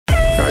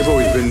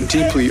been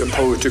deeply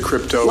opposed to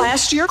crypto.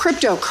 Last year,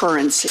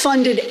 cryptocurrency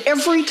funded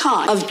every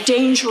kind of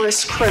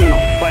dangerous criminal.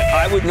 But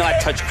I would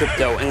not touch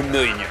crypto in a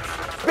million years.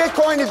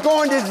 Bitcoin is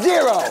going to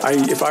zero.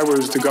 If I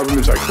was the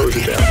government, I'd close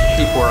it down.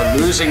 People are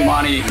losing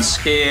money in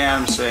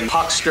scams and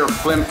huckster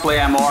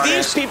flim-flam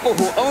artists. These people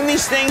who own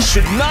these things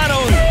should not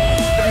own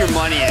your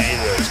money in any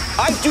of those.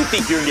 I do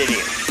think you're an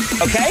idiot,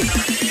 okay?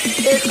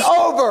 It's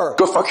over.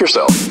 Go fuck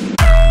yourself.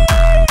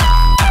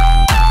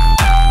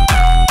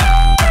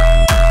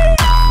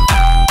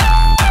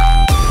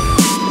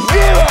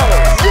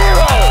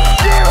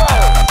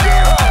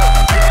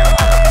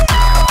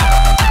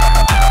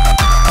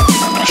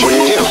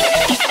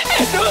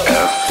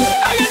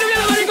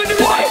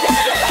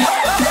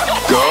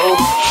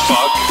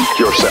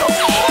 Yourself.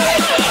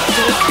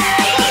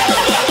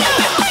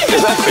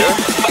 Is that clear?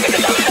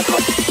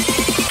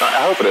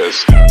 I hope it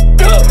is.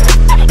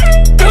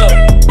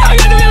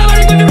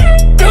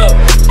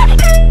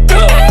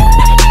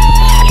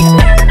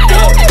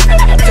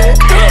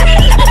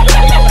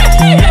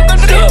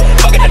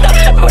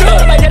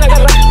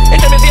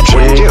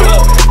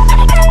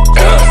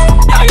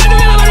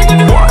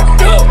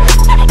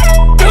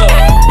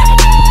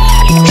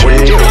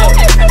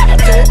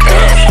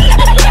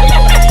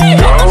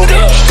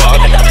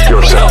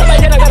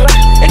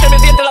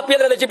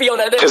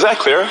 Is that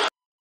clear?